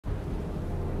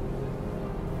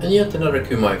and yet another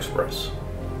Kuma Express.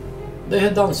 They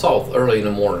head down south early in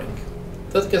the morning.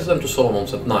 That gets them to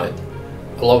Solomon's at night,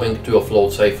 allowing to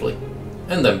offload safely,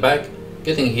 and then back,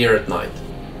 getting here at night.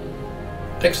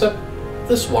 Except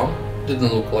this one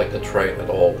didn't look like a train at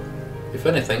all. If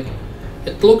anything,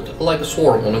 it looked like a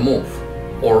swarm on the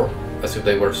move, or as if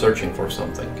they were searching for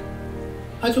something.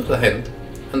 I took the hint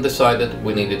and decided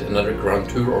we needed another grand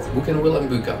tour of Bougainville and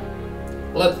Buka.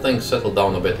 Let things settle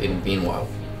down a bit in the meanwhile.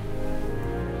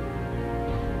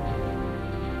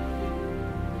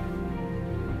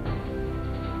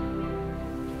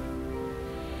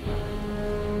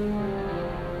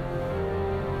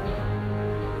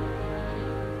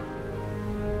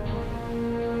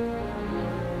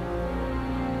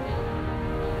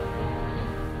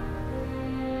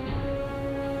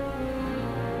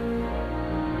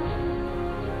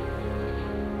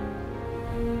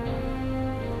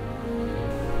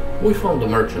 We found the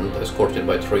merchant escorted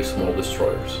by 3 small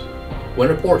destroyers. When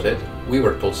reported, we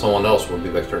were told someone else would be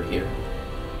vectored here.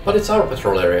 But it's our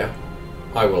patrol area.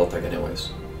 I will attack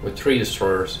anyways. With 3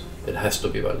 destroyers, it has to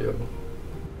be valuable.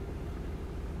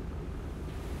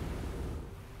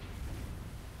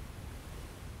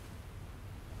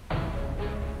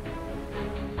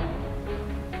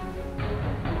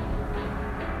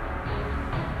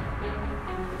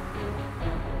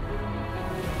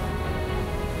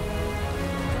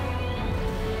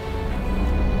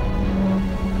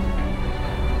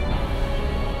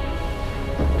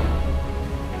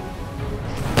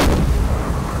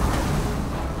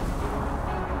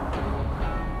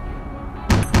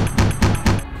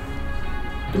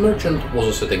 The merchant was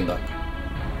a sitting duck,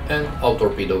 and our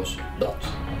torpedoes dots.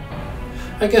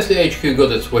 I guess the HQ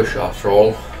got its wish after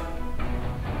all.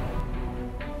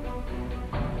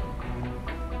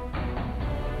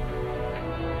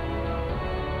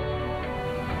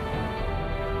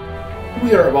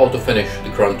 We are about to finish the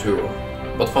Grand Tour,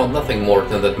 but found nothing more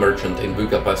than that merchant in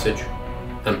Buka Passage,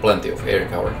 and plenty of air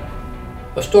cover.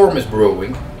 A storm is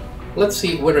brewing. Let's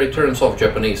see whether it turns off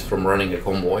Japanese from running a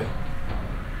convoy.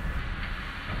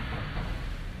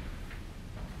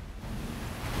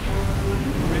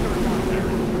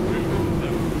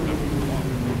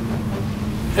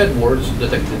 Edwards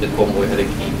detected the convoy heading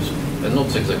east, and not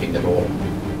zigzagging at all.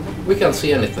 We can't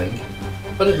see anything,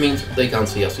 but it means they can't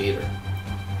see us either.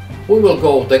 We will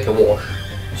go deck awash,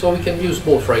 so we can use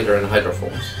both radar and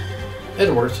hydrophones.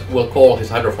 Edwards will call his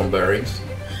hydrophone bearings,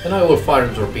 and I will fire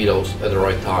the torpedoes at the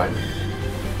right time.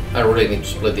 I really need to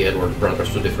split the Edwards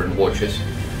brothers to different watches.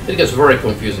 It gets very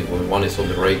confusing when one is on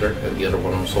the radar and the other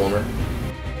one on sonar.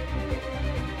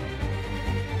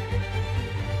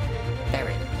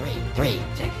 Bearing 3,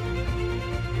 check.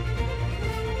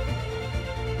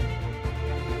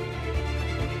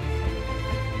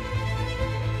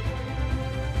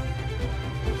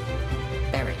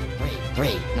 Bearing 3,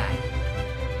 9.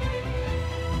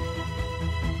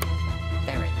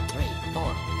 Bearing 3,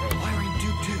 4, 3. Wiring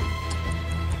tube 2.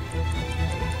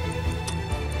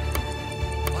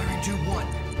 Wiring tube 1.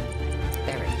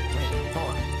 Bearing 3,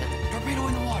 4, 7. Torpedo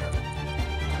in the water.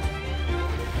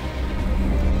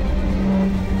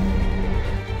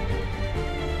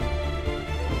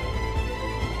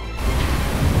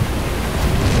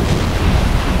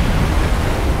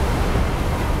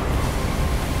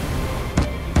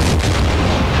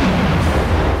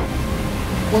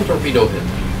 One torpedo hit,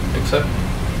 except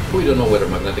we don't know whether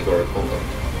magnetic or a contact.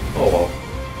 Oh well.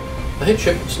 The hit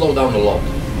ship slowed down a lot.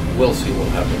 We'll see what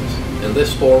happens. In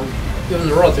this storm, even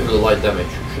relatively light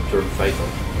damage should turn fatal.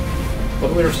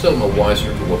 But we are still no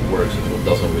wiser to what works and what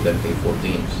doesn't with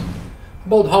MK-14s.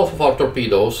 About half of our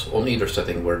torpedoes on either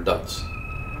setting were duds.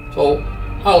 So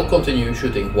I'll continue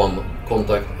shooting one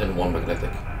contact and one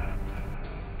magnetic.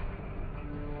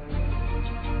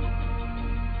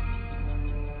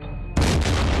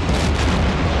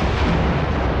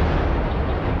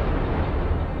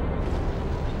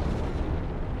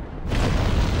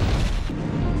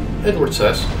 Edward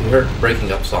says he heard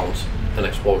breaking up sounds and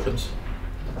explosions.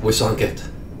 We sunk it.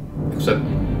 Except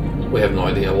we have no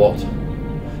idea what.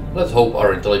 Let's hope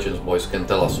our intelligence boys can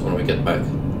tell us when we get back.